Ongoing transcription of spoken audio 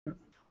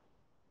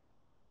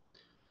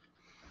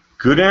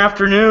Good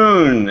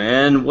afternoon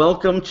and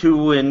welcome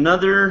to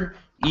another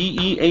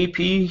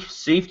EEAP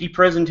safety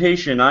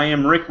presentation. I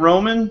am Rick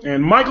Roman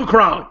and Michael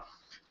Crowley.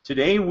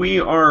 Today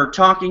we are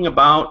talking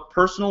about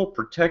personal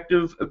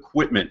protective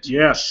equipment.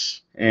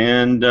 Yes.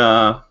 And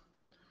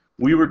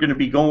we were going to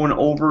be going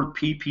over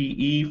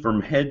PPE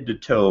from head to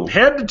toe.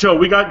 Head to toe.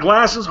 We got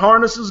glasses,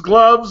 harnesses,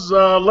 gloves,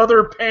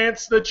 leather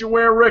pants that you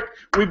wear, Rick.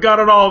 We've got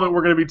it all that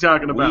we're going to be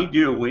talking about. We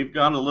do. We've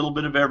got a little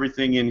bit of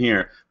everything in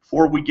here.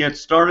 Before we get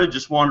started,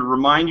 just wanted to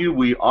remind you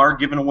we are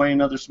giving away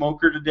another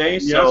smoker today.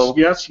 So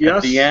yes.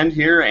 At the end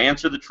here,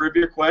 answer the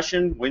trivia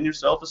question, win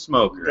yourself a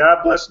smoker.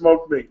 God bless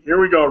smoke me.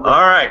 Here we go, Rick.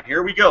 All right,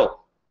 here we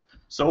go.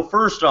 So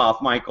first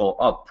off,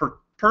 Michael,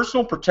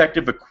 personal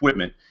protective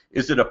equipment.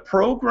 Is it a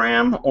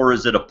program or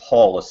is it a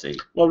policy?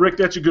 Well, Rick,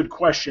 that's a good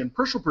question.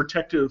 Personal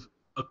protective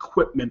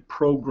equipment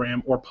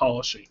program or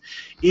policy.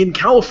 In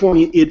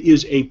California, it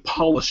is a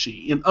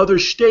policy. In other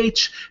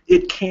states,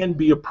 it can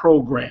be a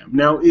program.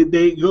 Now,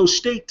 they go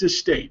state to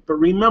state, but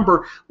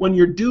remember, when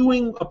you're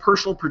doing a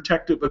personal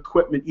protective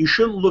equipment, you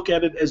shouldn't look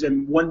at it as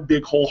in one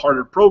big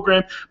wholehearted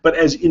program, but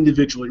as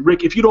individually.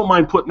 Rick, if you don't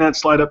mind putting that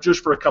slide up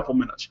just for a couple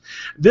minutes.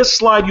 This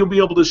slide, you'll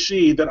be able to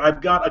see that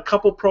I've got a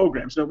couple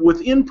programs. Now,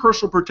 within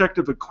personal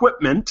protective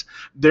equipment,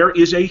 there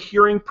is a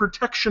hearing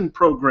protection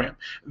program.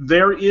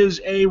 There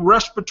is a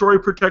respiratory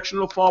protection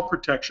or fall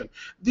protection.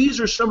 These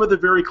are some of the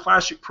very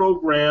classic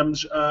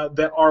programs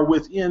that are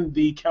within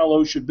the Cal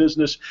OSHA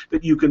business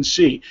that you can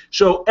see.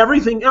 So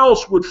everything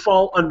else would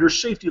fall under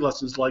safety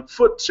lessons like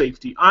foot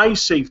safety, eye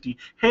safety,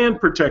 hand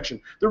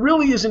protection. There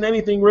really isn't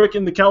anything, Rick,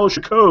 in the Cal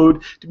OSHA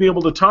code to be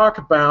able to talk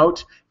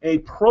about a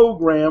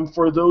program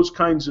for those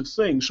kinds of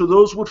things. So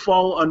those would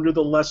fall under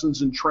the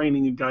lessons and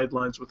training and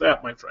guidelines with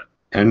that, my friend.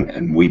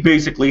 And we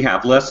basically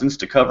have lessons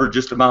to cover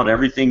just about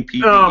everything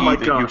PPE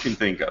that you can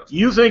think of.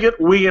 You think it,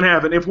 we can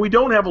have it. If we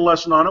don't have a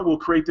lesson on it, we'll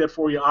create that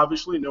for you,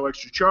 obviously, no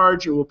extra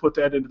charge, and we'll put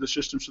that into the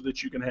system so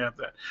that you can have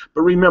that.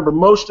 But remember,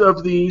 most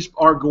of these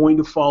are going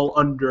to fall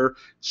under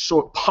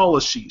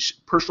policies,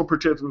 personal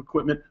protective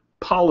equipment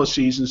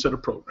policies instead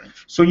of programs.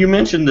 So you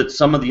mentioned that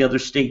some of the other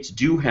states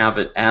do have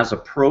it as a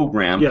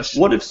program. Yes.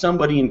 What if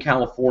somebody in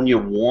California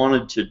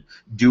wanted to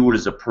do it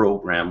as a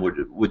program?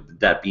 Would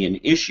that be an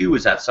issue?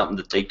 Is that something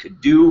that they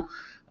could do?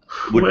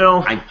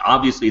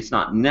 Obviously it's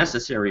not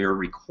necessary or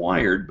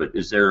required, but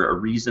is there a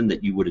reason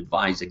that you would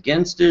advise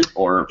against it?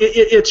 Or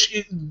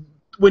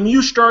when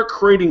you start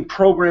creating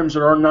programs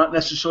that are not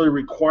necessarily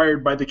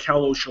required by the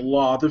Cal OSHA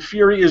law, the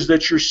fear is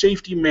that your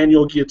safety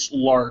manual gets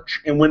large.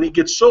 And when it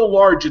gets so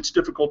large, it's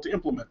difficult to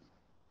implement.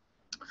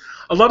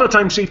 A lot of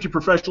times safety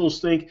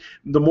professionals think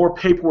the more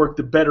paperwork,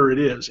 the better it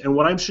is. And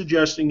what I'm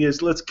suggesting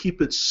is let's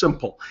keep it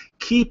simple.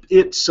 Keep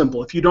it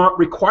simple. If you're not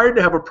required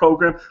to have a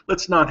program,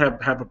 let's not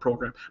have a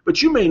program.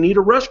 But you may need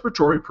a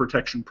respiratory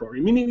protection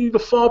program. You may need a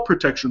fall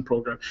protection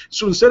program.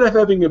 So instead of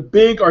having a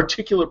big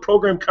articulate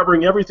program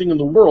covering everything in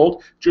the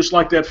world, just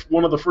like that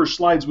one of the first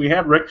slides we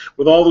had, Rick,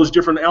 with all those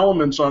different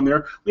elements on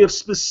there, we have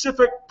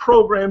specific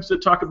programs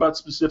that talk about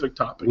specific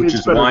topics. Which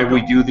is why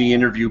we do the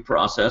interview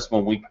process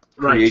when we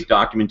create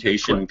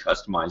documentation and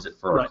customize it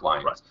for our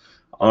clients.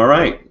 All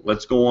right,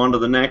 let's go on to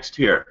the next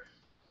here.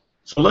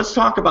 So let's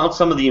talk about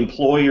some of the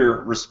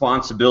employer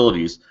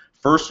responsibilities.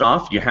 First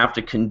off, you have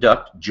to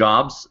conduct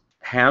jobs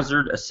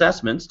hazard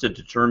assessments to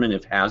determine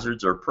if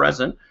hazards are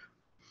present.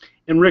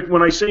 And Rick,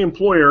 when I say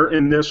employer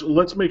in this,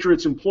 let's make sure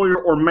it's employer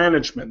or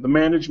management. The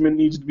management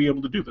needs to be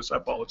able to do this. I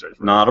apologize.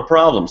 Not a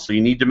problem. So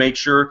you need to make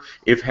sure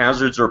if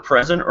hazards are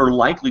present or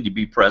likely to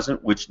be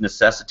present, which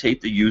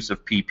necessitate the use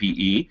of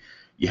PPE.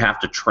 You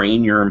have to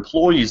train your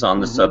employees on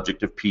the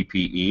subject of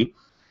PPE.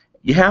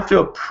 You have to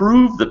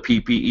approve the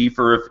PPE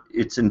for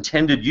its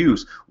intended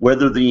use,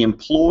 whether the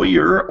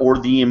employer or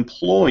the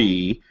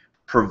employee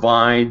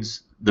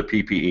provides the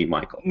PPE,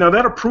 Michael. Now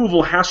that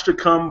approval has to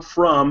come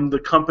from the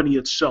company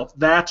itself.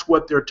 That's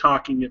what they're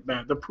talking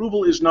about. The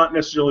approval is not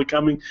necessarily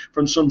coming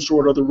from some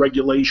sort of other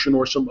regulation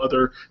or some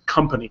other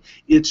company.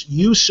 It's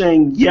you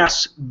saying,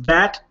 yes,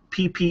 that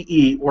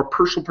PPE or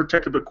personal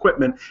protective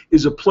equipment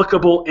is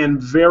applicable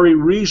and very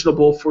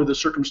reasonable for the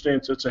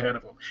circumstance that's ahead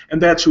of them. And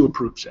that's who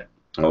approves it.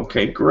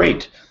 Okay,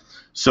 great.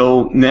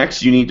 So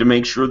next you need to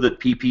make sure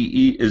that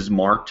PPE is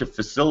marked to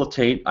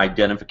facilitate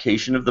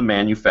identification of the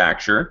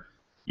manufacturer.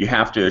 You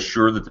have to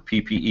assure that the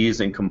PPE is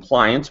in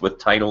compliance with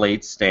Title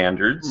VIII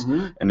standards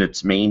and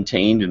it's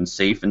maintained in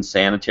safe and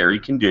sanitary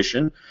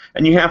condition.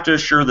 And you have to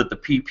assure that the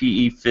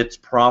PPE fits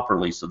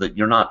properly so that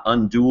you're not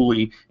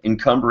unduly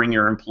encumbering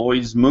your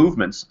employees'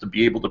 movements to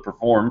be able to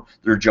perform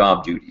their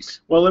job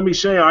duties. Well, let me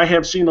say, I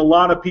have seen a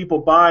lot of people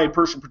buy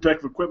personal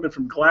protective equipment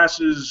from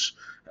glasses,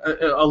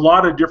 a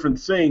lot of different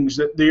things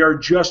that they are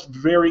just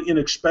very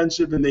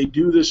inexpensive, and they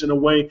do this in a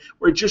way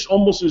where it just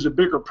almost is a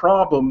bigger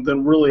problem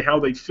than really how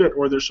they fit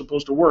or they're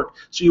supposed to work.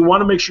 So you want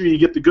to make sure you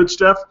get the good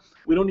stuff.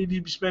 We don't need to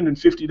be spending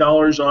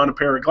 $50 on a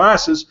pair of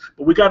glasses,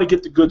 but we got to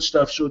get the good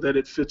stuff so that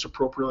it fits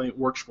appropriately and it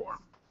works for them.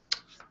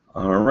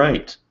 All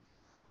right.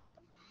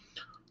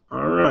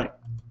 All right.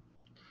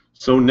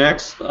 So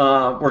next,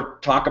 we'll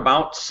talk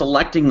about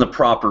selecting the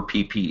proper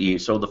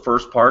PPE. So the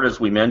first part, as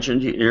we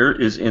mentioned here,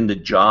 is in the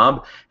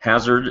job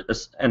hazard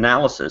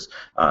analysis.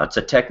 It's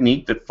a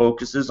technique that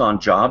focuses on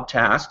job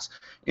tasks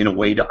in a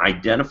way to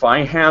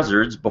identify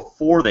hazards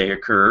before they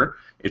occur.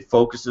 It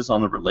focuses on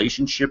the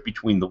relationship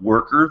between the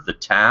worker, the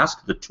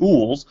task, the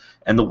tools,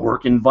 and the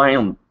work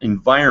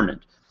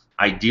environment.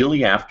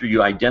 Ideally, after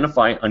you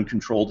identify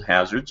uncontrolled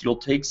hazards, you'll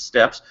take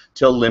steps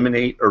to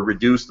eliminate or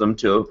reduce them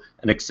to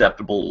an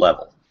acceptable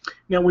level.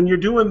 Now, when you're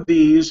doing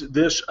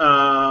this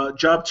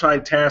job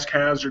site task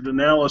hazard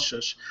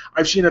analysis,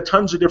 I've seen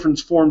tons of different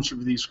forms for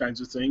these kinds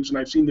of things, and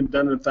I've seen them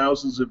done in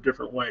thousands of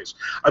different ways.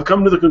 I've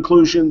come to the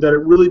conclusion that it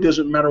really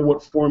doesn't matter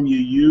what form you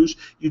use.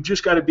 You've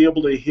just got to be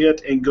able to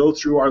hit and go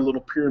through our little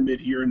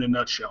pyramid here in a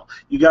nutshell.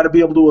 You got to be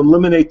able to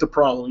eliminate the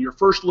problem. You're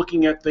first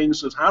looking at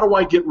things as, how do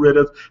I get rid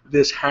of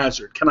this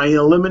hazard? Can I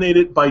eliminate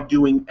it by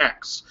doing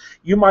X?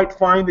 You might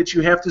find that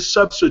you have to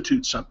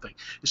substitute something.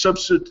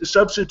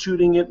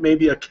 Substituting it may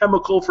be a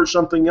chemical for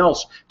something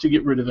else to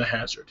get rid of the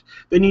hazard.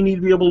 Then you need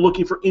to be able to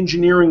looking for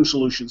engineering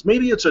solutions.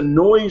 Maybe it's a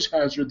noise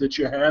hazard that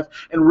you have,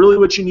 and really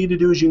what you need to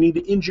do is you need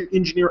to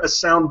engineer a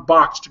sound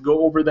box to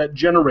go over that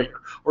generator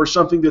or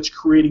something that's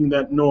creating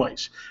that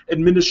noise.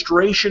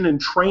 Administration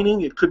and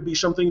training, it could be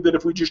something that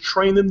if we just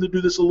train them to do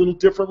this a little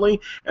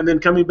differently, and then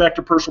coming back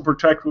to personal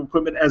protective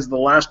equipment as the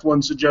last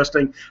one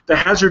suggesting, the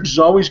hazard is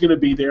always going to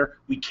be there.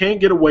 We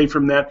can't get away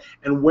from that,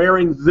 and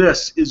wearing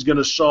this is going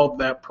to solve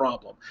that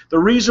problem. The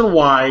reason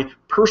why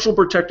personal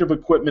protective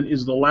equipment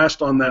is the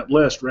last on that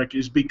list, Rick,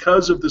 is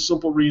because of the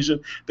simple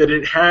reason that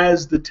it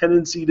has the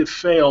tendency to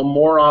fail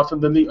more often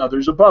than the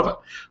others above it.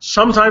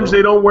 Sometimes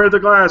they don't wear the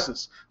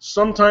glasses.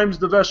 Sometimes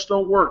the vests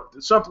don't work.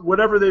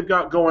 Whatever they've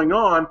got going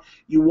on,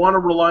 you want to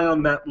rely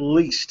on that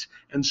least.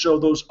 And so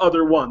those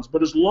other ones.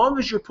 But as long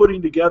as you're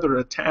putting together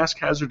a task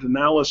hazard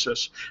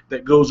analysis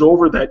that goes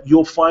over that,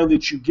 you'll find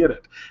that you get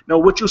it. Now,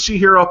 what you'll see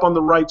here up on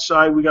the right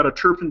side, we got a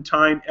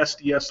turpentine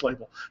SDS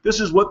label. This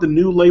is what the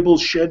new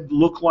labels should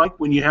look like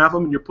when you have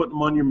them and you're putting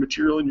them on your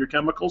material and your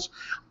chemicals.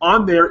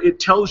 On there, it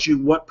tells you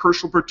what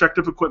personal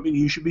protective equipment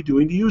you should be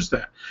doing to use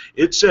that.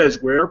 It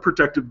says wear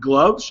protective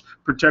gloves,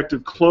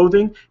 protective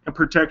clothing, and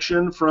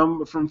protection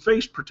from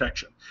face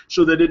protection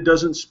so that it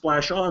doesn't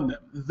splash on them.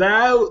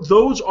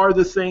 Those are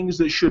the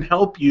things that should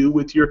help you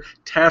with your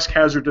task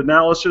hazard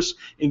analysis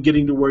and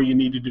getting to where you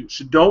need to do.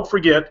 So don't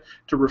forget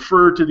to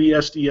refer to the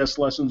SDS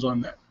lessons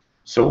on that.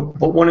 So,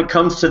 but when it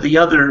comes to the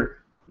other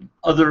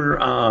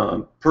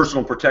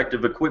personal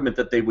protective equipment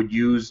that they would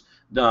use,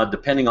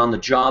 depending on the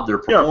job they're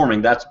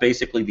performing, that's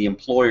basically the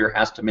employer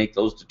has to make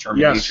those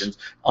determinations.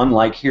 Yes.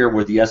 Unlike here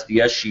where the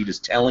SDS sheet is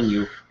telling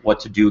you what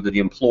to do, that the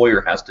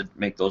employer has to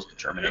make those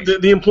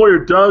determinations. The employer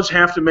does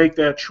have to make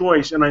that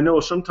choice, and I know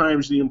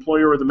sometimes the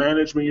employer or the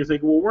management, you're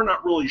thinking, well, we're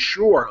not really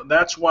sure.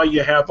 That's why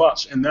you have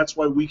us, and that's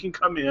why we can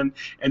come in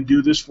and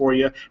do this for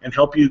you and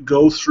help you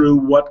go through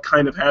what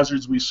kind of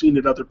hazards we've seen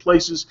at other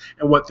places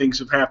and what things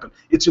have happened.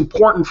 It's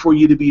important for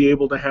you to be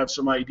able to have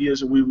some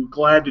ideas, and we were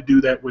glad to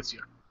do that with you.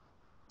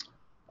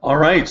 All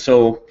right,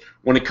 so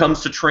when it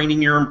comes to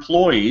training your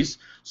employees,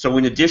 so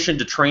in addition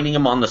to training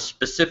them on the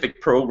specific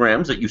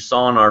programs that you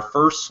saw on our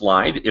first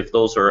slide, if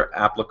those are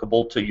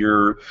applicable to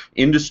your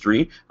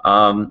industry,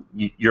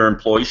 your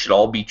employees should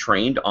all be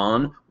trained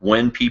on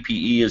when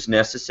PPE is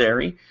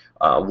necessary,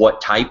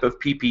 what type of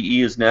PPE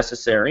is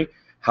necessary,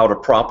 how to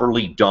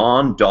properly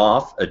don,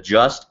 doff,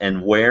 adjust,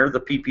 and wear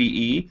the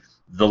PPE,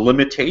 the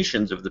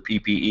limitations of the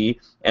PPE,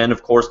 and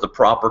of course the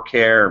proper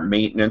care,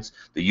 maintenance,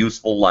 the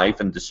useful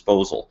life, and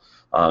disposal.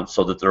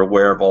 So that they're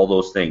aware of all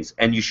those things.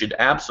 And you should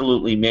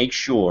absolutely make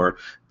sure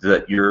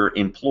that your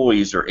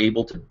employees are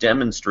able to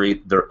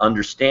demonstrate their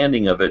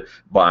understanding of it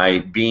by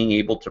being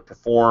able to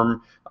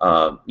perform,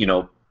 you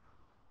know,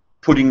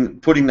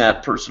 putting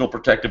that personal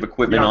protective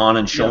equipment on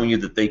and showing you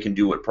that they can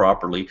do it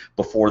properly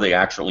before they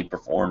actually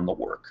perform the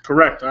work.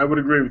 Correct. I would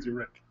agree with you,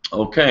 Rick.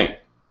 Okay.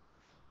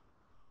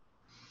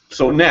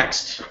 So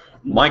next,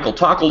 Michael,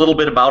 talk a little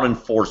bit about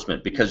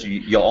enforcement, because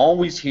you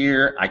always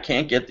hear, I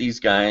can't get these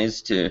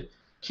guys to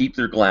keep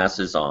their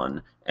glasses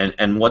on,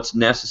 and what's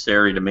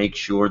necessary to make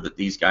sure that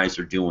these guys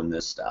are doing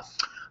this stuff.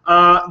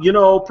 You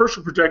know,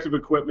 personal protective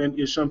equipment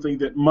is something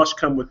that must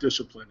come with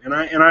discipline,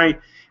 and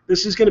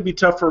this is going to be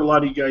tough for a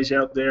lot of you guys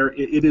out there.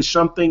 It is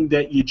something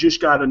that you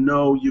just got to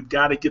know, you've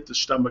got to get the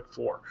stomach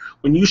for.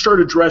 When you start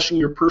addressing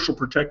your personal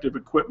protective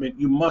equipment,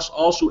 you must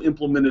also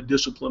implement a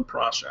discipline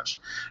process.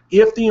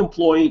 If the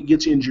employee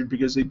gets injured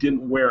because they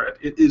didn't wear it,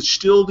 it is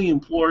still the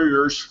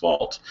employer's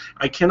fault.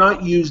 I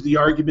cannot use the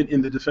argument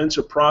in the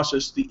defensive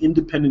process, the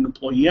Independent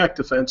Employee Act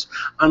defense,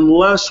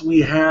 unless we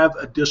have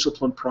a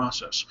discipline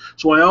process.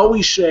 So I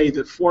always say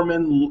that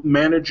foremen,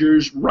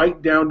 managers,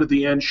 right down to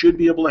the end, should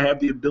be able to have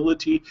the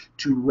ability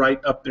to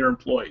write up their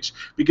employees.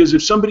 Because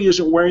if somebody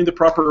isn't wearing the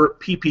proper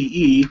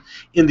PPE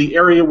in the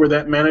area where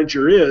that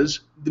manager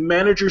is, the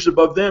managers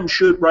above them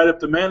should write up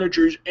the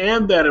managers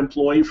and that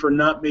employee for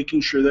not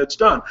making sure that's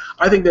done.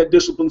 I think that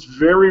discipline's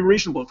very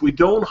reasonable. If we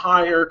don't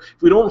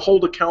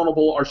hold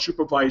accountable our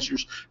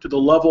supervisors to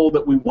the level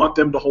that we want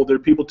them to hold their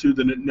people to,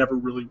 then it never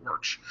really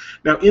works.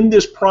 Now, in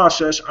this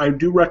process, I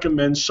do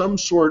recommend some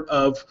sort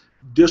of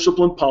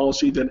discipline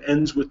policy that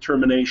ends with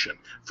termination.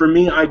 For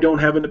me, I don't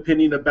have an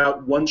opinion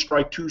about 1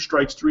 strike, 2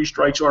 strikes, 3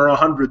 strikes, or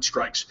 100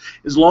 strikes.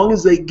 As long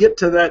as they get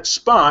to that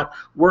spot,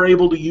 we're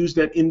able to use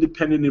that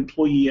Independent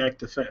Employee Act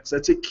defense.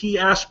 That's a key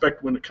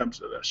aspect when it comes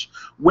to this.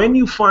 When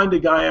you find a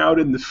guy out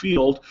in the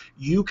field,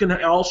 you can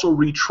also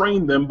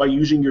retrain them by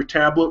using your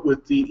tablet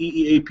with the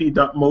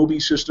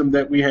eeap.mobi system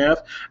that we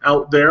have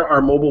out there,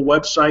 our mobile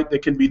website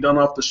that can be done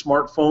off the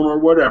smartphone or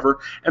whatever,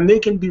 and they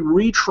can be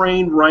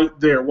retrained right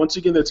there. Once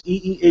again, that's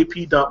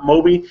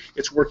eeap.mobi.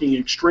 It's working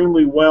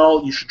extremely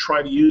well. You should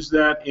try to use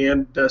that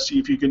and see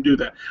if you can do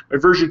that. My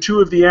version 2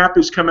 of the app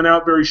is coming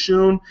out very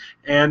soon,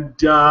 and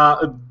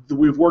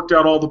we've worked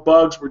out all the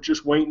bugs. We're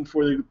just waiting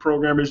for the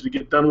programmers to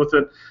get done with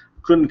it.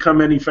 Couldn't come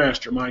any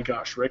faster. My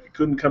gosh, Rick,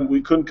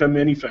 we couldn't come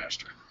any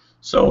faster.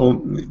 So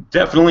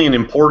definitely an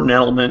important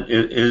element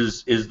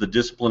is the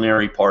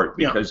disciplinary part,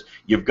 because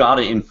you've got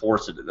to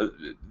enforce it.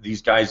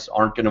 These guys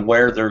aren't going to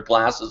wear their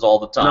glasses all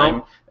the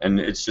time, and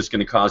it's just going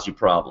to cause you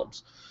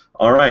problems.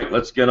 All right,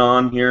 let's get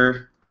on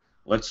here.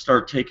 Let's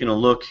start taking a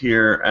look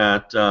here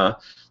at,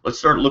 let's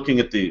start looking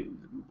at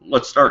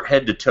let's start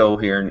head to toe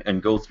here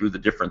and go through the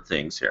different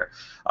things here.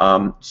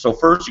 So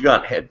first you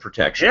got head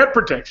protection. Head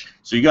protection.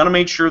 So you got to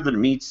make sure that it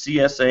meets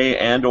CSA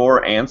and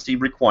or ANSI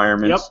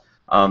requirements.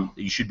 Yep.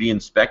 You should be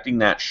inspecting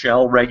that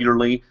shell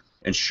regularly,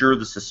 ensure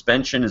the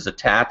suspension is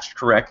attached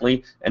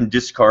correctly, and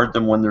discard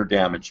them when they're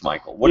damaged,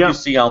 Michael. What do you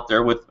see out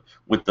there with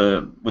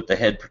the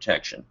head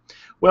protection?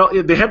 Well,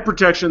 the head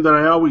protection that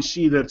I always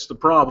see that's the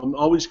problem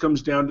always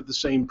comes down to the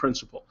same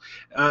principle.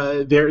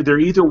 They're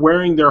either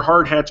wearing their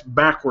hard hats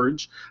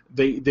backwards,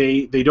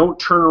 they don't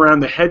turn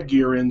around the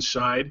headgear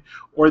inside,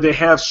 or they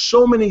have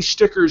so many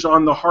stickers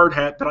on the hard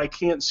hat that I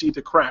can't see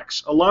the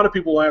cracks. A lot of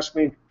people ask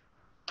me,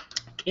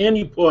 can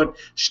you put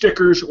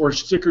stickers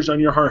on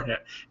your hard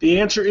hat? The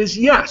answer is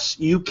yes,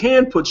 you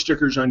can put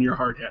stickers on your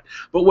hard hat.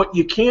 But what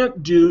you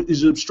can't do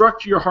is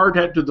obstruct your hard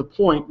hat to the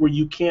point where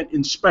you can't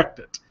inspect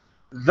it.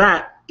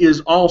 That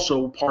is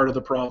also part of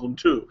the problem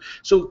too.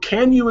 So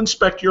can you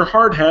inspect your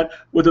hard hat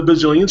with a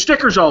bazillion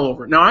stickers all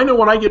over it? Now I know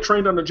when I get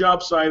trained on a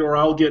job site, or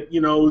I'll get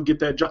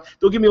that job,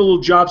 they'll give me a little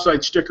job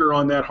site sticker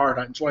on that hard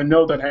hat, so I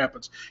know that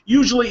happens.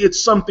 Usually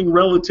it's something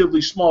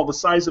relatively small, the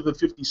size of a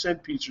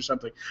 50-cent piece or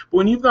something. But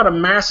when you've got a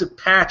massive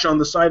patch on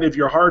the side of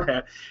your hard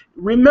hat,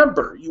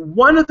 remember,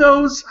 one of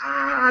those,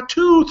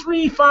 2,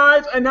 3,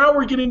 5, and now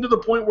we're getting to the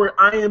point where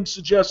I am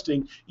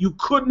suggesting you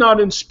could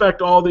not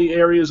inspect all the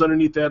areas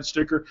underneath that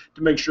sticker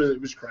to make sure that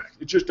it was cracked.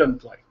 It just doesn't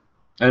play.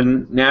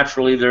 And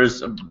naturally,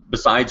 there's,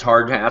 besides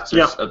hard hats,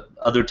 there's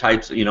other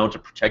types, to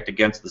protect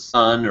against the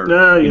sun, or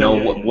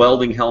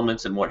welding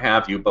helmets and what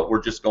have you. But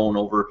we're just going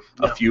over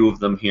a few of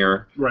them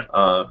here. Right.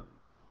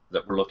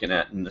 That we're looking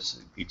at in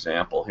this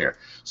example here.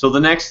 So the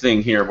next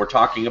thing here, we're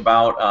talking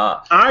about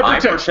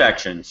eye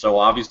protection. So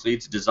obviously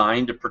it's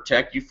designed to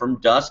protect you from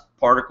dust,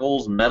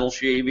 particles, metal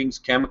shavings,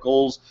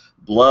 chemicals,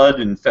 blood,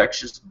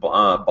 infectious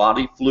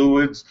body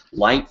fluids,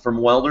 light from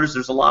welders.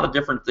 There's a lot of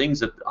different things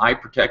that eye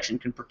protection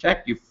can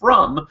protect you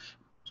from,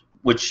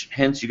 which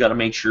hence you got to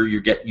make sure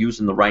you're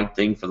using the right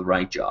thing for the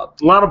right job.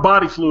 A lot of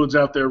body fluids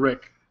out there,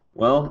 Rick.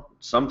 Well,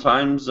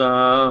 sometimes,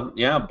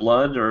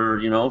 blood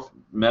or,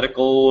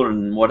 medical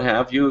and what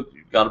have you,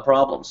 you've got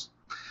problems.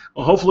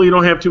 Well, hopefully you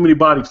don't have too many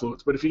body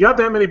fluids. But if you got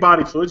that many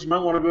body fluids, you might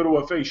want to go to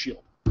a face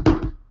shield.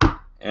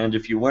 And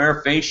if you wear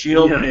a face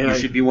shield, you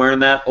should be wearing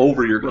that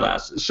over your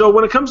glasses. So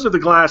when it comes to the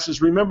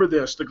glasses, remember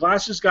this. The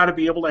glasses got to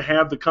be able to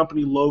have the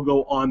company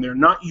logo on there.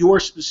 Not your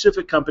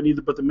specific company,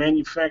 but the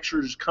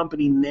manufacturer's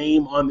company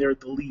name on there at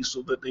the least,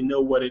 so that they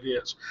know what it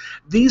is.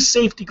 These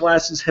safety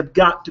glasses have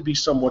got to be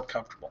somewhat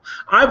comfortable.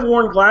 I've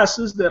worn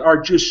glasses that are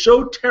just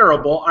so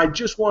terrible, I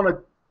just want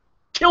to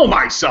kill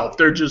myself.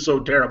 They're just so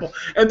terrible.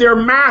 And they're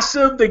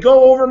massive. They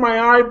go over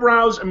my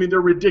eyebrows. I mean, they're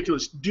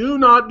ridiculous. Do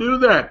not do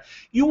that.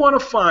 You want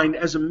to find,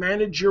 as a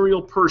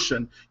managerial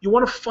person, you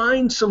want to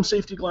find some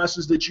safety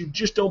glasses that you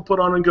just don't put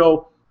on and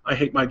go, I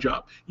hate my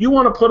job. You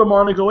want to put them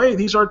on and go, hey,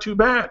 these aren't too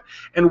bad,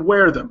 and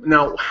wear them.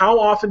 Now, how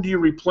often do you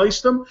replace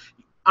them?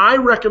 I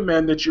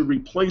recommend that you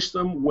replace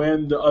them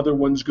when the other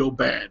ones go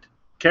bad.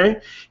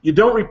 Okay, you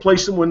don't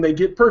replace them when they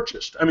get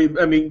purchased.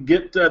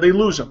 They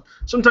lose them.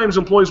 Sometimes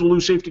employees will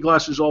lose safety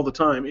glasses all the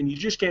time, and you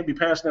just can't be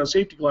passing out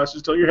safety glasses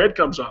until your head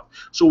comes off.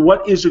 So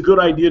what is a good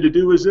idea to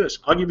do is this: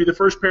 I'll give you the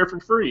first pair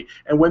for free,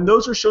 and when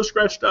those are so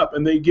scratched up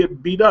and they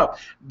get beat up,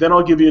 then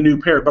I'll give you a new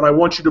pair. But I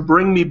want you to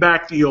bring me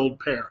back the old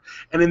pair.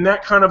 And in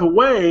that kind of a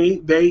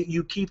way,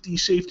 you keep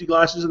these safety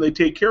glasses and they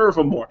take care of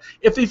them more.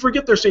 If they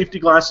forget their safety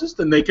glasses,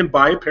 then they can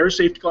buy a pair of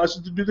safety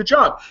glasses to do the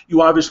job.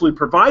 You obviously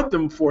provide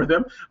them for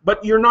them,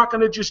 but you're not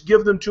going to just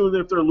give them to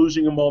them if they're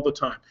losing them all the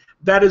time.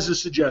 That is a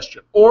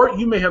suggestion. Or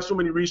you may have so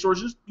many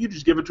resources, you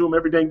just give it to them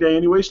every dang day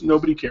anyway, so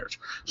nobody cares.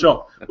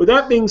 So with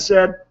that being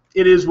said,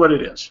 it is what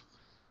it is.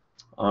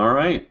 All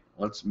right,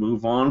 let's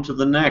move on to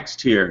the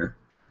next here.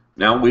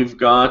 Now we've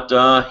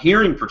got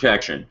hearing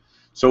protection.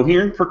 So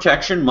hearing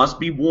protection must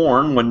be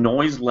worn when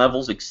noise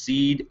levels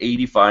exceed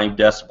 85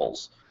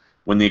 decibels.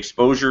 When the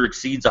exposure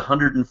exceeds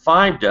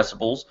 105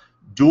 decibels,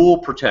 dual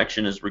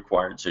protection is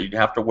required. So you'd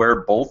have to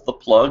wear both the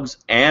plugs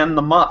and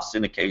the muffs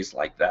in a case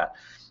like that.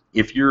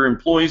 If your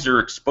employees are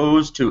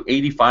exposed to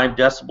 85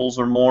 decibels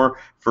or more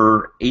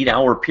for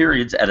 8-hour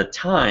periods at a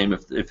time,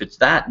 if it's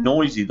that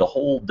noisy the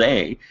whole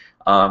day,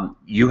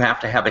 you have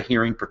to have a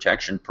hearing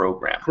protection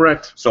program.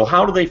 Correct. So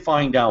how do they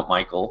find out,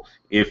 Michael,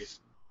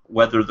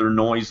 whether their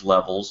noise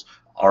levels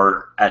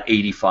are at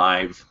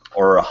 85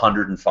 or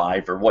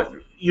 105 or what?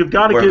 You've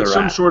got to get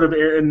some sort of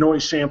air and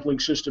noise sampling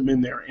system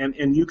in there,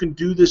 and you can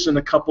do this in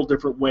a couple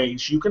different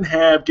ways. You can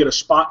get a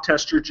spot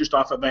tester just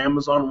off of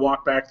Amazon,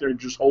 walk back there and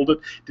just hold it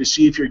to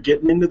see if you're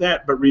getting into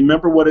that. But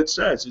remember what it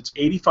says. It's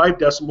 85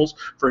 decibels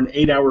for an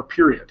 8-hour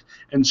period.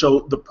 And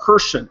so the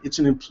person, it's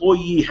an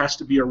employee, has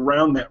to be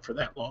around that for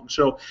that long.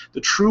 So the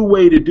true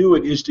way to do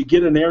it is to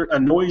get a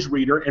noise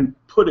reader and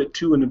put it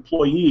to an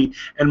employee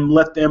and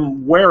let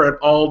them wear it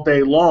all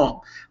day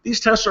long. These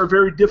tests are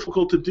very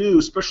difficult to do,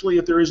 especially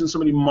if there isn't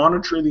somebody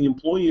monitoring the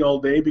employee all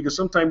day, because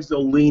sometimes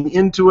they'll lean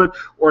into it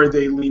or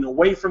they lean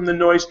away from the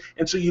noise,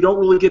 and so you don't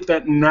really get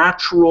that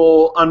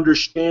natural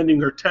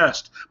understanding or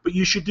test. But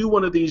you should do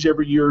one of these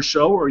every year or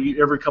so, or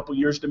every couple of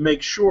years, to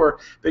make sure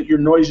that your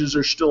noises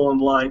are still in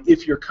line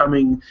if you're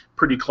coming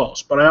pretty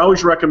close. But I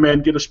always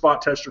recommend get a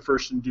spot tester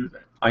first and do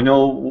that. I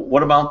know.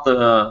 What about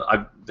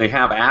they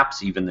have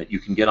apps even that you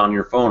can get on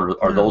your phone.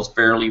 Are those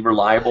fairly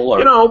reliable?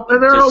 Or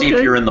to see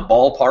if you're in the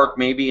ballpark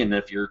maybe, and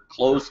if you're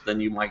close,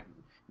 then you might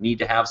need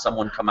to have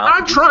someone come out.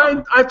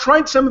 I've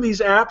tried some of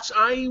these apps.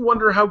 I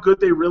wonder how good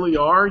they really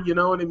are. You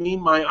know what I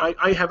mean?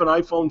 I have an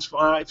iPhone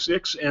 5,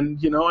 6, and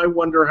I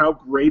wonder how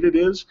great it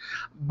is.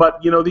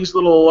 But these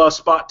little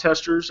spot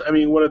testers, I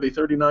mean, what are they?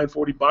 $39,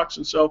 $40,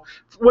 and so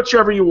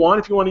whichever you want.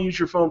 If you want to use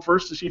your phone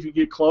first to see if you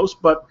get close,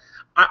 but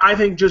I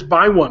think just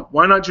buy one.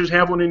 Why not just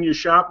have one in your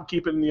shop and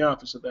keep it in the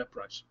office at that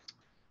price?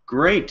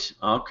 Great.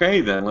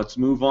 Okay, then let's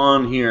move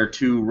on here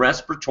to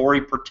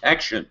respiratory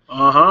protection.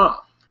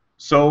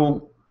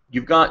 So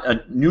you've got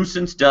a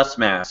nuisance dust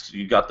mask.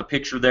 You've got the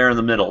picture there in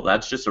the middle.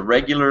 That's just a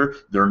regular.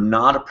 They're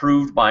not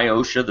approved by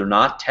OSHA. They're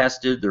not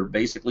tested. They're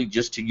basically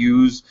just to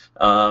use,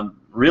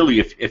 really,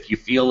 if you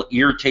feel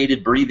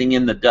irritated breathing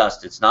in the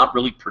dust. It's not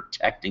really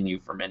protecting you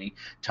from any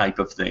type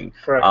of thing.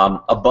 Correct.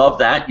 Above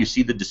that, you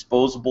see the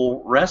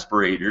disposable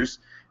respirators,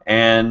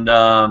 and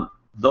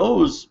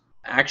those,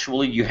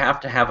 actually, you have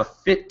to have a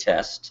fit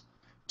test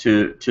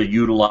to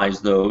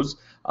utilize those.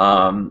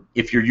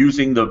 If you're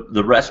using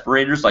the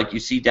respirators like you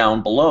see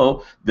down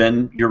below,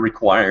 then you're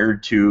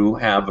required to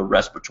have a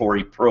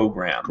respiratory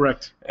program.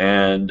 Correct.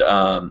 And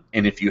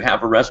if you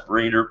have a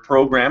respirator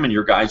program and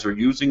your guys are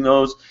using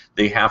those,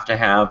 they have to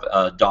have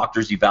a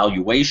doctor's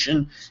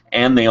evaluation,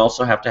 and they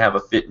also have to have a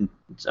fit and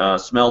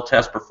smell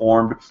test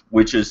performed,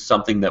 which is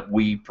something that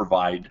we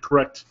provide.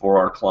 Correct. For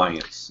our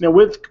clients. Now,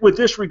 with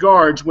this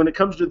regards, when it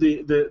comes to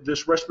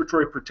this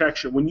respiratory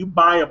protection, when you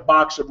buy a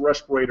box of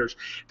respirators,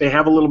 they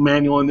have a little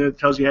manual in there that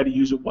tells you how to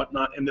use it,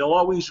 whatnot, and they'll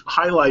always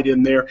highlight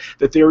in there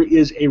that there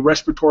is a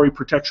respiratory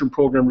protection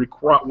program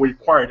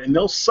required, and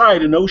they'll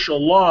cite an OSHA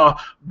law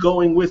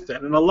going with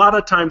that. And a lot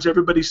of times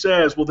everybody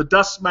says, well, the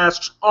dust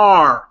masks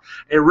are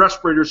a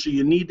respirator, so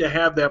you need to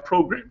have that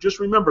program. Just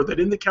remember that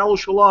in the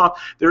OSHA law,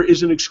 there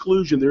is an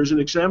exclusion. There's an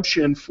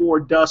exemption for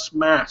dust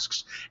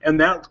masks. And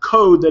that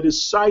code that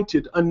is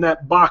cited on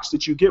that box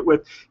that you get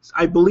with,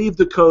 I believe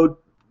the code,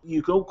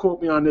 you don't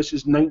quote me on this,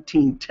 is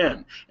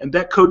 1910. And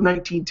that code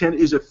 1910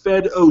 is a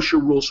Fed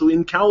OSHA rule. So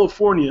in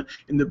California,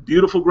 in the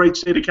beautiful great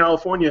state of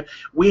California,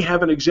 we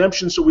have an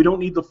exemption, so we don't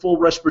need the full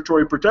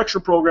respiratory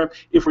protection program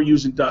if we're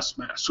using dust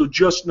masks. So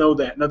just know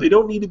that. Now, they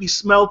don't need to be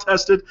smell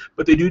tested,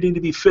 but they do need to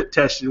be fit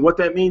tested. And what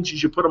that means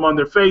is you put them on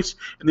their face,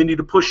 and they need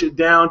to push it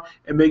down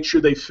and make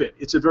sure they fit.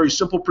 It's a very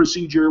simple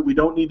procedure. We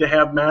don't need to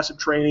have massive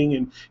training,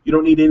 and you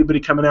don't need anybody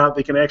coming out.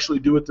 They can actually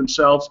do it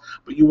themselves.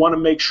 But you want to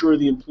make sure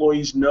the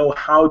employees know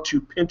how to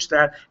pinch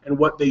that and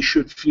what they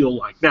should feel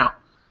like. Now,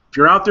 if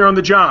you're out there on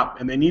the job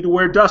and they need to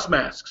wear dust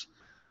masks,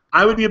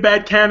 I would be a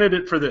bad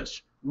candidate for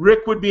this.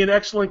 Rick would be an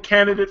excellent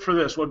candidate for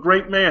this. What a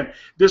great man.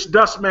 This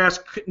dust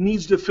mask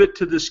needs to fit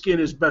to the skin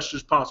as best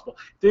as possible.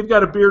 If they've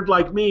got a beard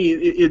like me,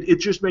 it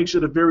just makes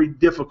it a very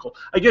difficult.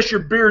 I guess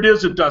your beard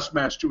is a dust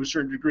mask to a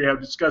certain degree, how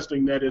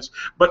disgusting that is.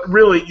 But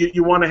really,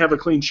 you want to have a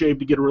clean shave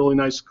to get a really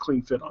nice,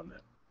 clean fit on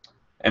that.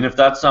 And if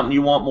that's something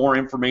you want more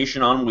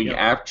information on, we Yeah.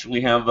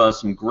 actually have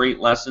some great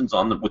lessons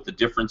on with the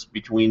difference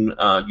between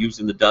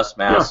using the dust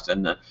masks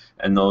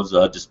and those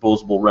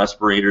disposable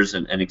respirators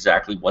and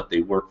exactly what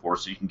they work for,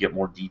 so you can get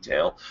more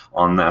detail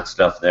on that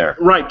stuff there.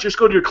 Right. Just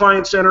go to your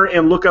client center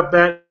and look up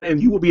that,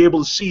 and you will be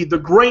able to see the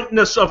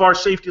greatness of our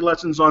safety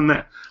lessons on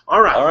that.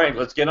 All right. All right,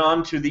 let's get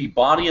on to the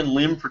body and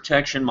limb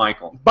protection,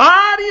 Michael.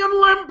 Body and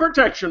limb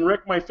protection,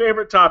 Rick, my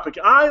favorite topic.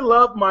 I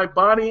love my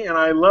body, and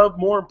I love,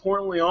 more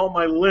importantly, all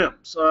my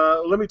limbs.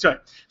 Let me tell you.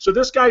 So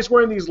this guy's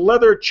wearing these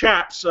leather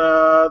chaps.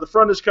 The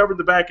front is covered,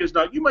 the back is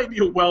not. You might be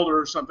a welder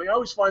or something. I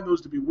always find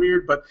those to be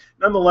weird, but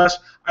nonetheless,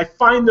 I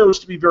find those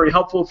to be very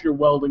helpful if you're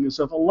welding and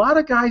stuff. A lot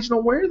of guys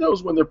don't wear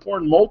those when they're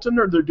pouring molten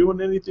or they're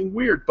doing anything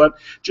weird, but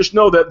just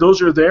know that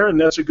those are there, and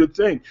that's a good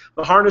thing.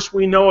 The harness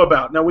we know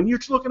about. Now, when you're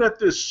looking at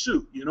this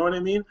suit, you know what I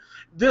mean?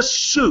 This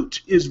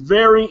suit is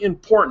very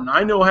important.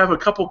 I know I have a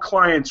couple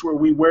clients where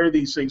we wear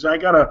these things. I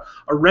got a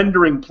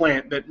rendering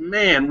plant that,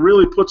 man,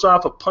 really puts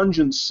off a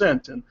pungent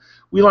scent, and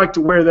we like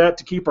to wear that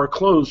to keep our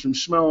clothes from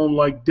smelling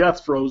like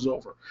death froze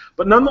over.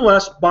 But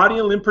nonetheless, body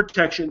and limb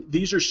protection,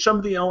 these are some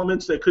of the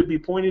elements that could be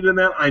pointed in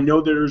that. I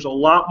know there's a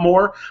lot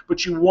more,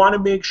 but you want to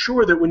make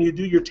sure that when you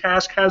do your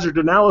task hazard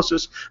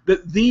analysis,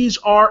 that these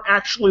are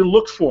actually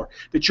looked for,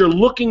 that you're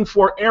looking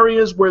for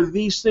areas where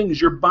these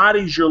things, your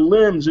bodies, your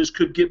limbs, this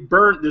could get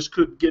burnt, this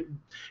could get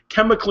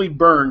chemically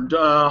burned,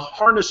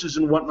 harnesses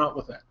and whatnot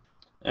with that.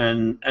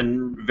 And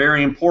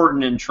very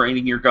important in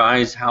training your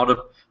guys how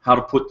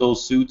to put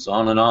those suits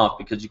on and off,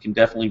 because you can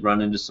definitely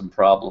run into some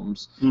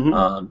problems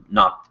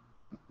not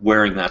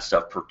wearing that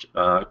stuff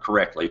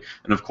correctly.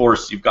 And of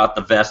course, you've got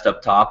the vest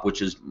up top,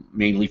 which is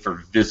mainly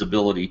for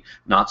visibility,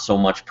 not so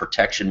much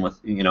protection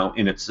with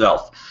in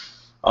itself.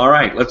 All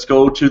right, let's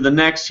go to the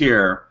next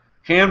here.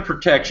 Hand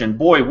protection.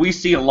 Boy, we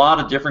see a lot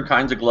of different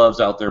kinds of gloves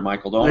out there,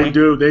 Michael, don't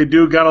we? They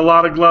do got a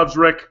lot of gloves,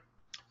 Rick.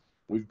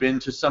 We've been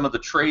to some of the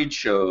trade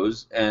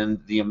shows, and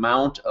the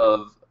amount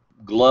of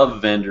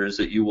glove vendors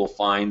that you will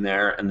find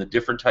there and the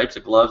different types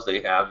of gloves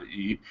they have,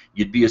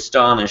 you'd be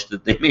astonished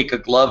that they make a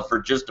glove for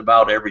just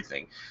about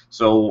everything.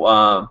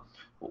 So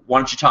why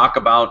don't you talk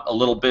about a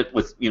little bit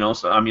with,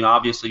 so I mean,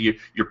 obviously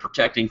you're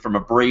protecting from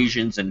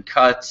abrasions and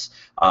cuts,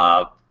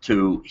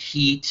 to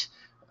heat,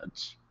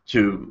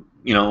 to,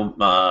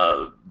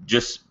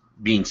 just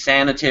being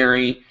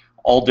sanitary,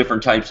 all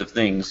different types of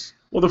things.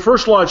 Well, the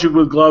first logic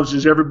with gloves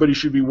is everybody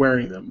should be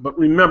wearing them. But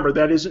remember,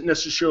 that isn't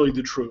necessarily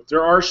the truth.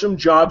 There are some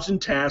jobs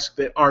and tasks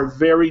that are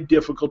very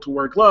difficult to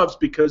wear gloves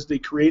because they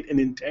create an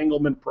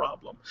entanglement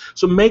problem.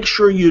 So make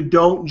sure you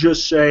don't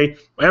just say,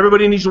 well,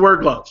 everybody needs to wear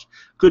gloves.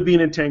 Could be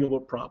an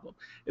entanglement problem.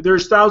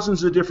 There's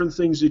thousands of different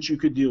things that you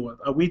could deal with.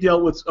 We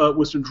dealt with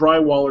some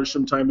drywallers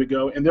some time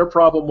ago, and their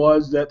problem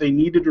was that they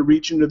needed to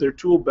reach into their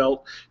tool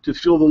belt to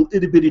fill the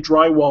itty-bitty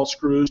drywall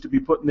screws to be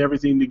putting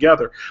everything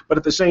together. But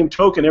at the same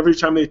token, every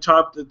time they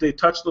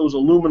touched those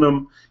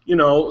aluminum,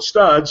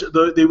 studs,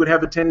 they would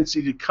have a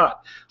tendency to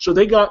cut. So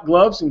they got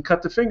gloves and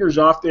cut the fingers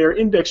off their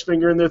index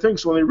finger and their thing.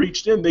 So when they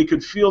reached in, they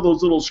could feel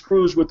those little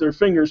screws with their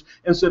fingers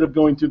instead of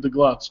going through the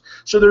gloves.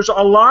 So there's a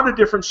lot of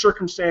different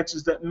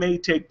circumstances that may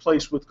take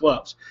place with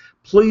gloves.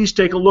 Please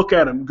take a look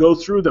at them. Go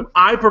through them.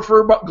 I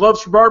prefer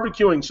gloves for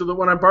barbecuing, so that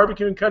when I'm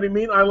barbecuing cutting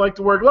meat, I like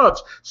to wear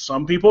gloves.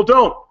 Some people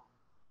don't,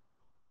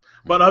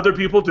 but other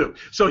people do.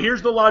 So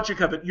here's the logic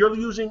of it. You're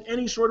using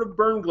any sort of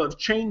burn gloves,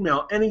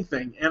 chainmail,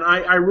 anything, and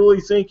I really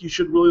think you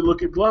should really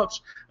look at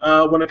gloves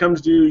when it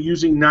comes to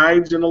using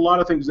knives and a lot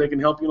of things. They can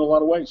help you in a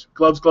lot of ways.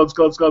 Gloves, gloves,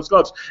 gloves, gloves,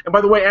 gloves. And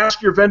by the way,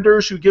 ask your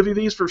vendors who give you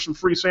these for some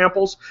free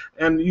samples,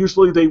 and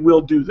usually they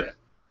will do that.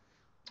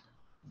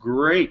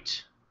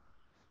 Great.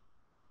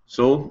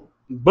 So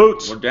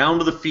boots. We're down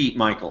to the feet,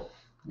 Michael.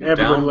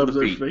 Everyone loves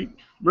their feet.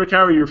 Rick,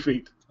 how are your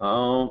feet?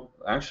 Oh,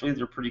 actually,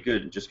 they're pretty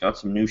good. Just got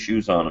some new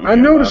shoes on them. I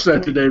noticed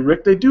that today,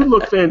 Rick. They do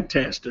look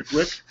fantastic,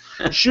 Rick.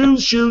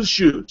 Shoes, shoes,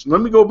 shoes.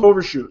 Let me go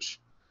over shoes.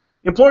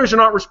 Employers are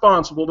not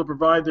responsible to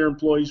provide their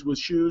employees with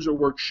shoes or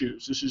work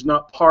shoes. This is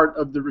not part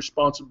of the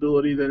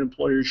responsibility that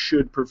employers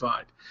should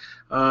provide.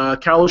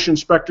 Calish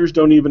inspectors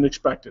don't even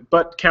expect it.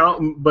 But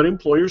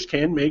employers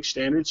can make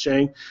standards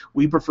saying,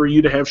 we prefer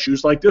you to have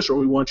shoes like this, or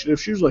we want you to have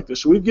shoes like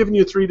this. So we've given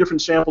you 3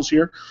 different samples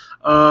here.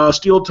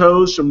 Steel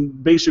toes, some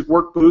basic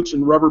work boots,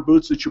 and rubber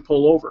boots that you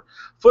pull over.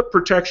 Foot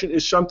protection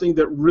is something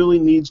that really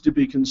needs to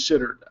be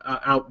considered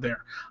out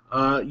there.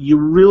 You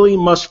really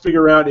must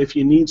figure out if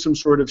you need some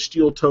sort of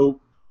steel toe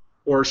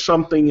or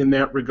something in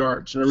that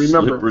regards. And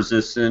remember, slip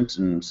resistant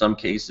in some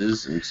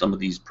cases in some of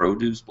these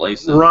produce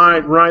places.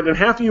 Right. And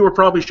half of you are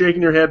probably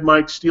shaking your head,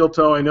 Mike, steel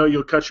toe, I know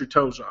you'll cut your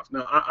toes off.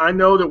 Now, I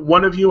know that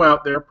one of you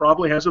out there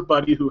probably has a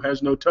buddy who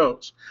has no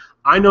toes.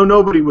 I know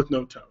nobody with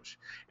no toes.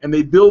 And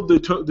they build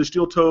the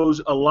steel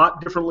toes a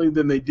lot differently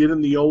than they did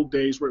in the old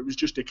days where it was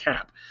just a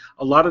cap.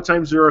 A lot of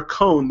times they're a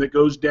cone that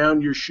goes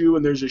down your shoe,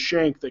 and there's a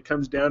shank that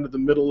comes down to the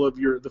middle of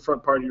the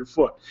front part of your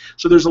foot.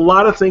 So there's a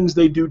lot of things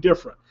they do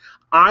different.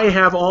 I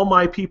have all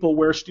my people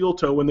wear steel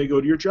toe when they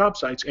go to your job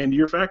sites and to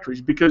your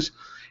factories because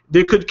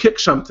they could kick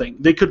something.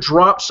 They could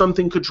drop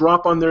something, could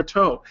drop on their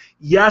toe.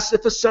 Yes,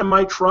 if a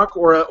semi-truck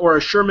or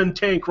a Sherman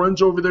tank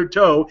runs over their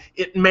toe,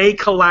 it may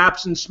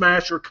collapse and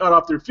smash or cut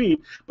off their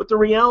feet. But the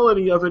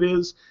reality of it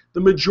is the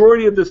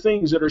majority of the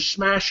things that are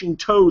smashing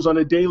toes on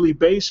a daily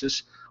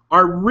basis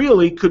are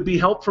really could be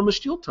helped from a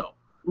steel toe.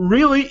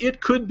 Really,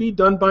 it could be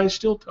done by a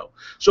steel toe.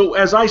 So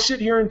as I sit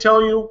here and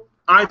tell you,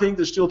 I think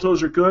the steel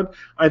toes are good.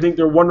 I think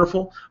they're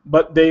wonderful,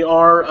 but they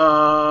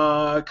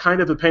are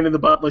kind of a pain in the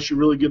butt unless you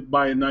really get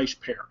by a nice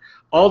pair.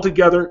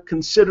 Altogether,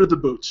 consider the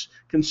boots.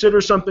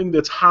 Consider something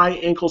that's high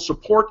ankle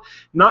support,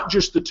 not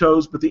just the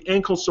toes, but the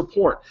ankle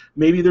support.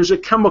 Maybe there's a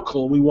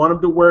chemical. We want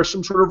them to wear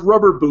some sort of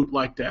rubber boot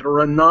like that, or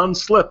a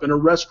non-slip in a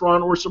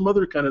restaurant or some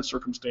other kind of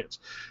circumstance.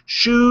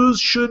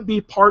 Shoes should be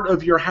part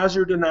of your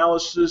hazard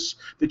analysis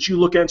that you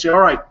look at and say,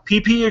 all right,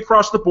 PPE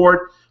across the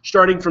board,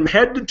 starting from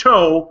head to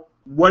toe,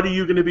 what are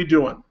you going to be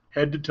doing?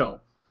 Head to toe.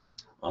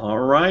 All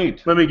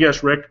right. Let me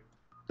guess, Rick.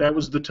 That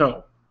was the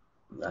toe.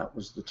 That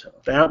was the toe.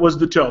 That was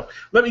the toe.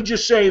 Let me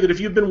just say that if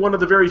you've been one of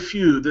the very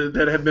few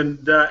that have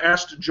been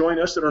asked to join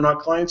us that are not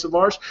clients of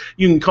ours,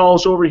 you can call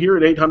us over here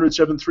at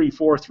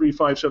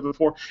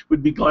 800-734-3574.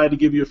 We'd be glad to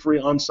give you a free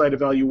on-site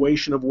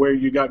evaluation of where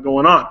you got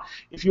going on.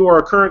 If you are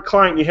a current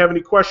client and you have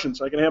any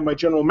questions, I can have my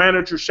general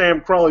manager,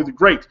 Sam Crawley, the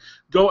great,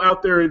 go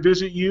out there and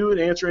visit you and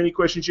answer any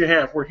questions you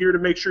have. We're here to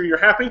make sure you're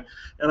happy,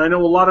 and I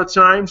know a lot of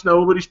times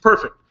nobody's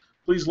perfect.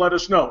 Please let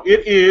us know.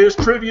 It is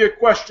trivia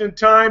question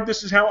time.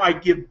 This is how I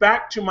give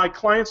back to my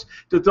clients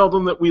to tell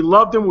them that we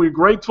love them, we're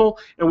grateful,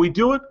 and we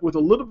do it with a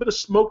little bit of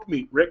smoked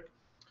meat, Rick.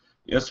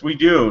 Yes, we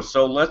do.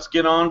 So let's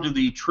get on to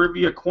the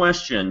trivia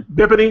question.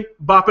 Bippity,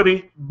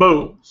 boppity,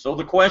 boom. So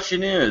the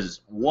question is,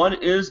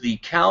 what is the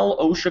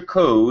Cal-OSHA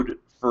code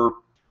for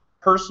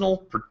personal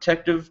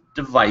protective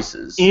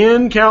devices?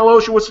 In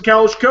Cal-OSHA, what's the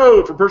Cal-OSHA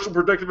code for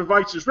personal protective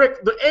devices?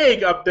 Rick, the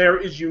egg up there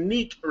is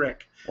unique,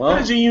 Rick. Well,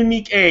 that is a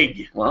unique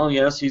egg. Well,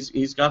 yes,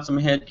 he's got some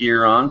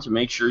headgear on to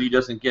make sure he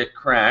doesn't get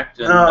cracked.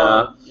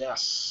 And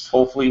yes.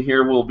 Hopefully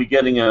here we'll be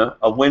getting a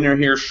winner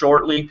here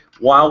shortly.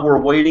 While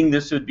we're waiting,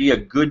 this would be a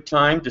good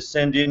time to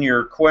send in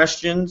your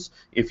questions.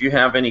 If you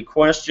have any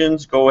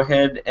questions, go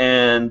ahead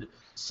and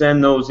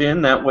send those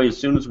in. That way, as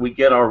soon as we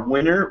get our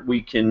winner,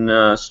 we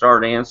can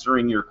start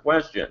answering your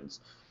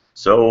questions.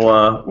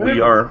 So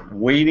we are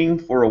waiting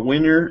for a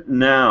winner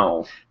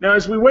now. Now,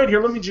 as we wait here,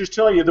 let me just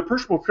tell you, the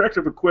personal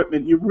protective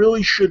equipment, you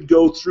really should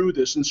go through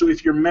this. And so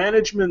if your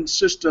management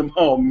system,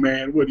 oh,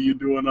 man, what are you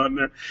doing on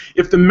there?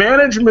 If the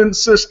management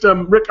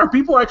system, Rick, are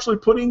people actually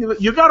putting,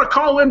 you got to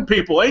call in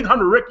people,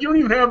 800. Rick, you don't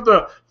even have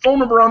the phone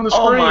number on the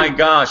screen. Oh, my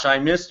gosh, I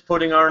missed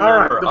putting our number.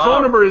 All right, the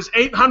phone number is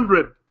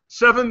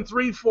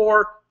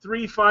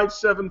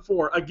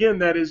 800-734-3574. Again,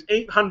 that is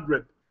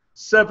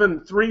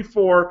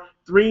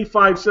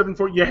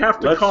 800-734-3574. You have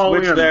to call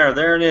in. Let's switch there.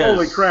 There it is.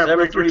 Holy crap,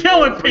 Rick. You're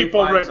killing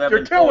people, Rick.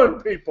 You're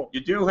killing people.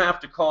 You do have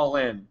to call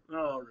in.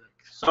 Oh, Rick.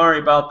 Sorry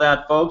about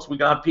that, folks. We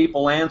got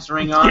people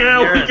answering on here.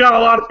 Yeah, we got a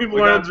lot of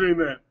people answering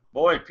that.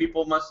 Boy,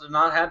 people must have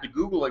not had to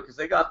Google it because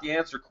they got the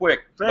answer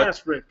quick.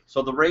 Fast, Rick.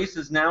 So the race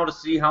is now to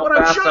see how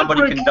fast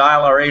somebody can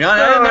dial our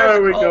 800.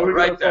 There we go.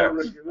 Right there.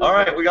 All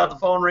right, we got the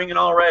phone ringing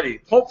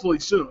already. Hopefully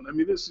soon. I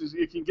mean,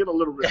 it can get a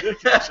little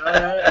ridiculous.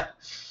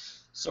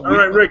 So all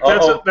right, Rick,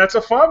 that's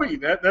a phobby.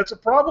 That's a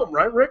problem,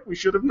 right, Rick? We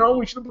should have known.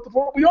 We should have put the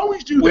phone. We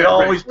always do that. We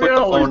always put the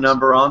phone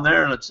number on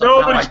there, and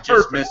somehow I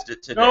just missed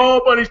it today.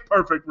 Nobody's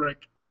perfect,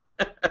 Rick.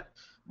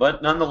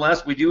 But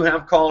nonetheless, we do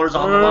have callers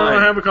on the line.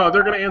 I have a call.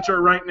 They're going to answer it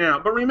right now.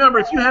 But remember,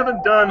 if you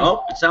haven't done...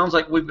 Oh, it sounds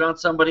like we've got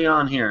somebody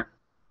on here.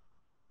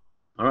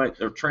 All right,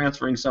 they're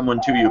transferring someone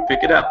to you.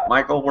 Pick it up.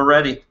 Michael, we're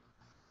ready.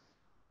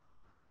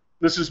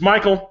 This is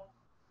Michael.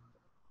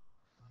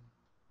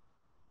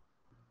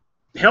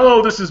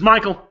 Hello, this is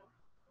Michael. Hey,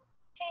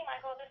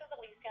 Michael, this is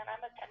Alicia, and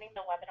I'm attending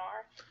the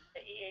webinar,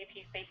 the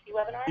EAP safety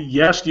webinar.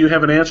 Yes, do you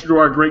have an answer to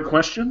our great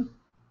question?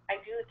 I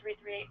do,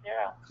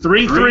 3380.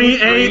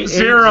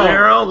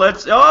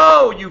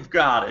 3380. You've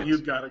got it.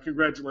 You've got it.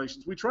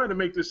 Congratulations. We tried to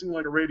make this seem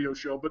like a radio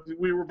show, but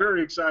we were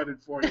very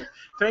excited for you.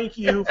 Thank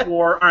you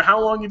for,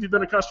 how long have you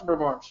been a customer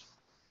of ours?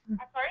 I'm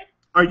sorry?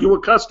 Are you a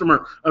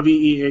customer of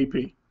EEAP?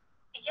 Yeah,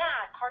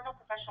 Cardinal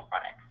Professional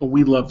Products. Oh,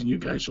 we love you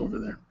guys over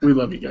there. We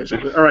love you guys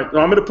over there. All right,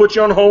 well, I'm going to put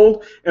you on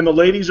hold, and the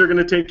ladies are going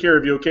to take care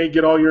of you, okay?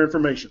 Get all your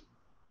information.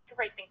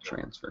 Great, thank you.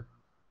 Transfer.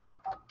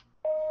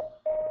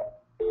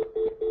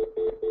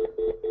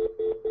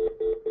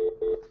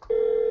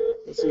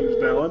 That seems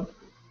valid.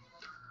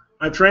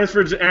 I've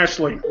transferred to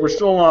Ashley. We're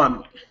still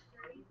on.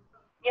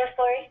 Yes,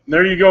 sorry?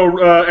 There you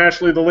go,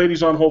 Ashley. The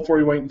lady's on hold for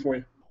you, waiting for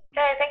you.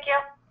 Okay, thank you.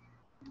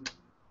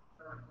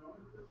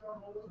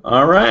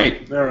 All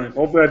right. All right.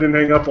 Hopefully I didn't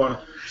hang up on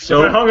her.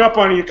 So, if I hung up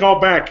on you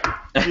call back.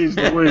 Jeez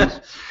Louise.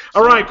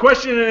 All right,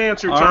 question and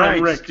answer time, all right,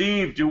 Rick.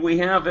 Steve, do we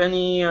have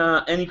any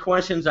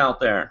questions out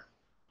there?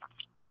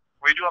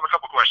 We do have a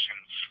couple questions.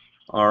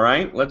 All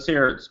right, let's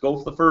hear it. Let's go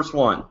for the first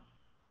one.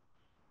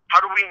 How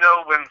do we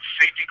know when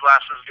safety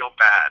glasses go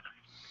bad?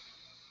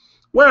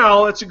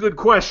 Well, that's a good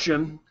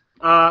question.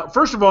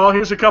 First of all,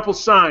 here's a couple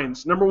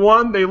signs. Number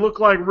one, they look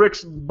like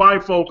Rick's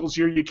bifocals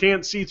here. You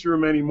can't see through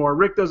them anymore.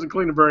 Rick doesn't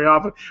clean them very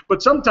often,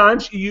 but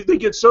sometimes they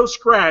get so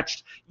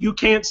scratched you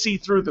can't see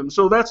through them.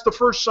 So that's the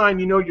first sign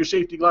you know your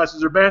safety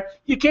glasses are bad.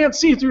 You can't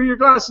see through your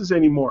glasses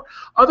anymore.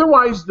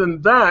 Otherwise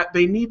than that,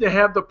 they need to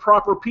have the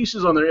proper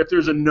pieces on there. If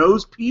there's a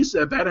nose piece,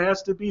 that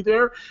has to be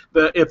there.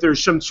 If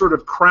there's some sort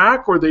of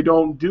crack or they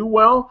don't do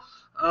well,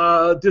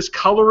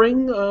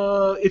 discoloring,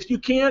 if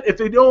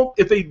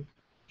they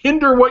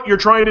hinder what you're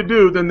trying to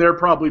do, then they're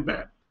probably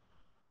bad.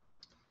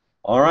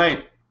 All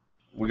right.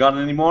 We got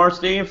any more,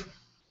 Steve?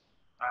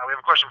 We have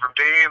a question from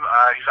Dave.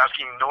 He's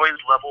asking noise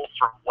level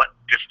from what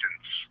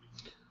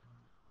distance?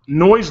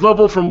 Noise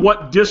level from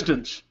what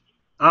distance?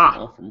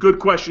 Good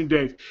question,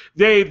 Dave.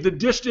 Dave, the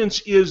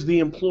distance is the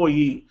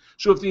employee.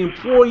 So if the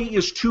employee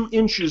is 2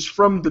 inches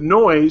from the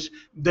noise,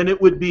 then it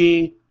would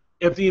be,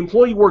 if the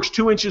employee works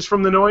 2 inches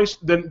from the noise,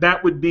 then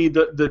that would be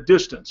the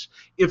distance.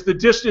 If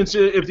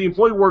the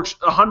employee works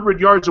 100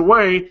 yards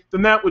away,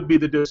 then that would be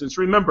the distance.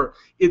 Remember,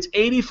 it's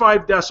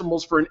 85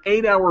 decibels for an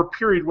 8-hour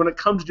period when it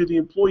comes to the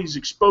employee's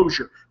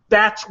exposure.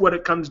 That's what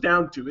it comes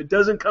down to. It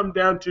doesn't come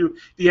down to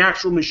the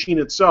actual machine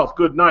itself.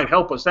 Good night,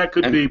 help us. That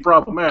could be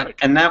problematic.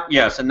 And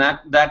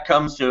that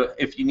comes to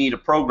if you need a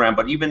program.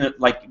 But even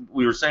like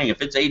we were saying, if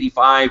it's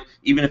 85,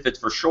 even if it's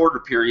for shorter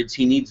periods,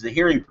 he needs the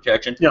hearing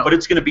protection. Yeah. But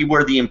it's going to be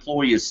where the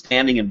employee is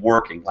standing and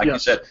working. Like you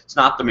said, it's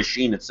not the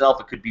machine itself.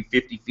 It could be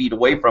 50 feet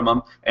away from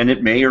him, and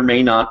it may or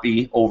may not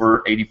be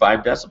over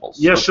 85 decibels.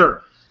 Yes,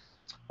 sir.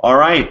 All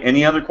right.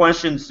 Any other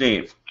questions,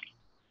 Steve?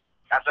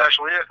 That's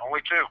actually it. Only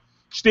 2.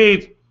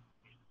 Steve.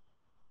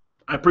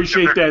 I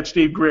appreciate that,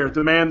 Steve Greer,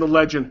 the man, the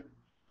legend.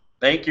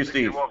 Thank you,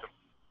 Steve. You're welcome.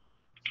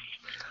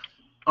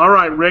 All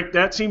right, Rick,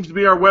 that seems to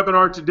be our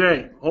webinar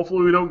today.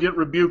 Hopefully we don't get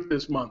rebuked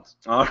this month.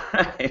 All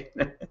right.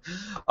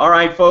 All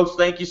right, folks,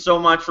 thank you so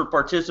much for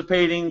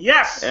participating.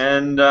 Yes!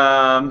 And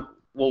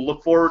we'll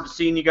look forward to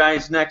seeing you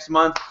guys next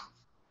month.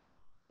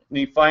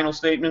 Any final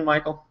statement,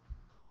 Michael?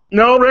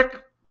 No,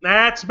 Rick,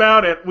 that's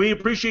about it. We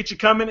appreciate you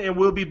coming, and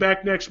we'll be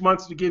back next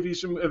month to give you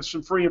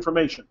some free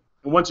information.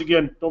 And once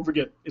again, don't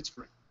forget, it's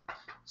free.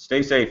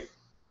 Stay safe.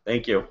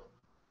 Thank you.